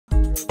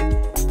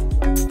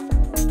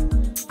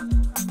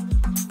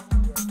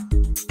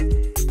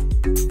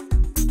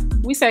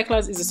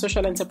Wecyclers is a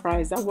social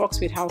enterprise that works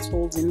with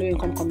households in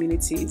low-income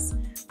communities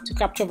to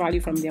capture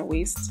value from their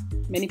waste.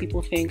 Many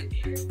people think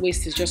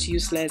waste is just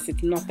useless,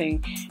 it's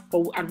nothing.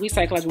 But at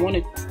Wecyclers, we want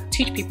to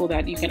teach people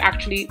that you can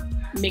actually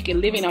make a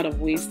living out of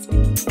waste.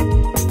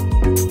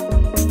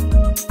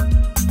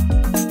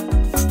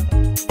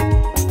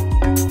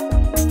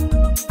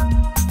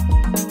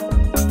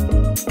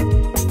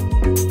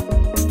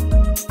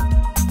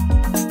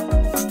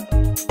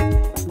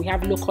 We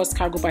have low-cost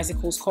cargo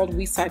bicycles called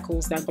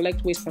Wecyclers that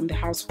collect waste from the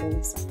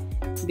households.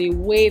 They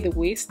weigh the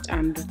waste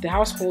and the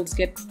households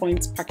get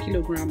points per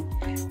kilogram,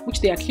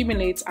 which they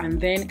accumulate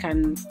and then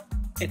can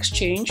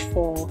exchange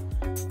for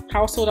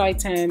household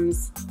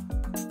items,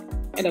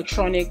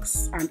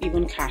 electronics, and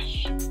even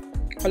cash.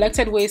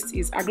 Collected waste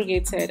is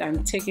aggregated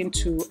and taken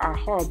to our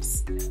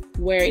hubs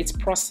where it's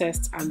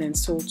processed and then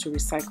sold to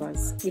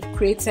recyclers. We've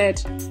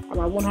created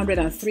about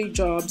 103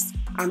 jobs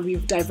and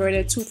we've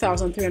diverted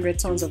 2,300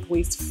 tons of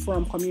waste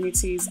from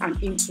communities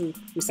and into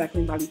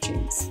recycling value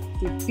chains.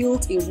 We've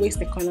built a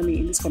waste economy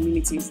in these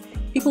communities.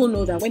 People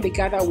know that when they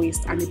gather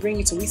waste and they bring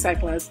it to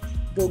recyclers,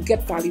 they'll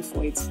get value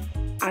for it.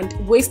 And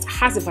waste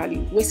has a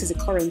value. Waste is a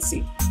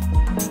currency.